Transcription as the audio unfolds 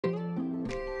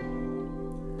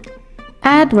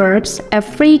Adverbs of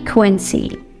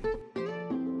frequency.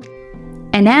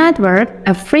 An adverb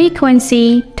of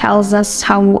frequency tells us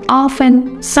how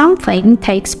often something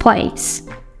takes place.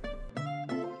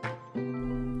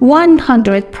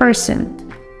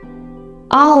 100%.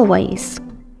 Always.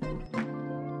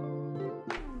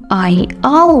 I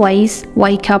always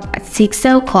wake up at 6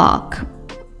 o'clock.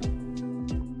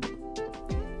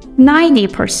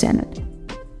 90%.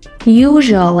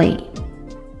 Usually.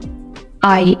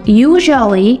 I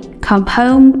usually come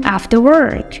home after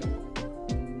work.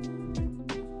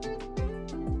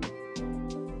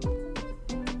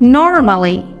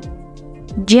 Normally.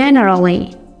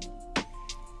 Generally.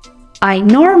 I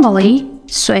normally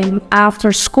swim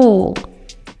after school.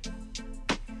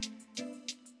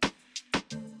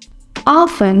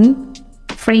 Often,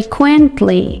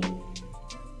 frequently.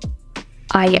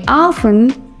 I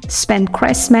often spend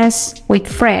Christmas with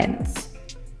friends.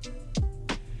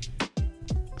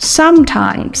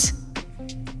 Sometimes.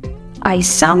 I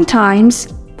sometimes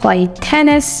play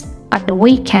tennis at the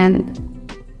weekend.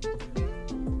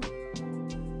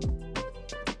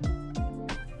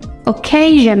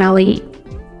 Occasionally.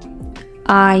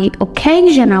 I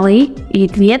occasionally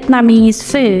eat Vietnamese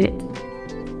food.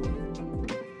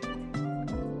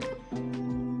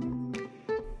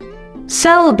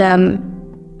 Seldom.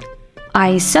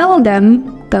 I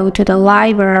seldom go to the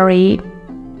library.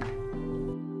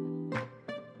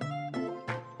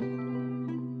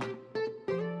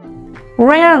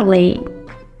 Rarely.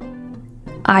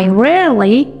 I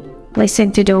rarely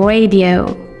listen to the radio.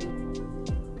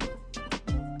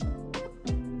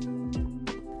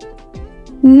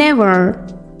 Never.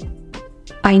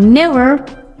 I never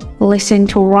listen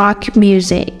to rock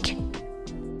music.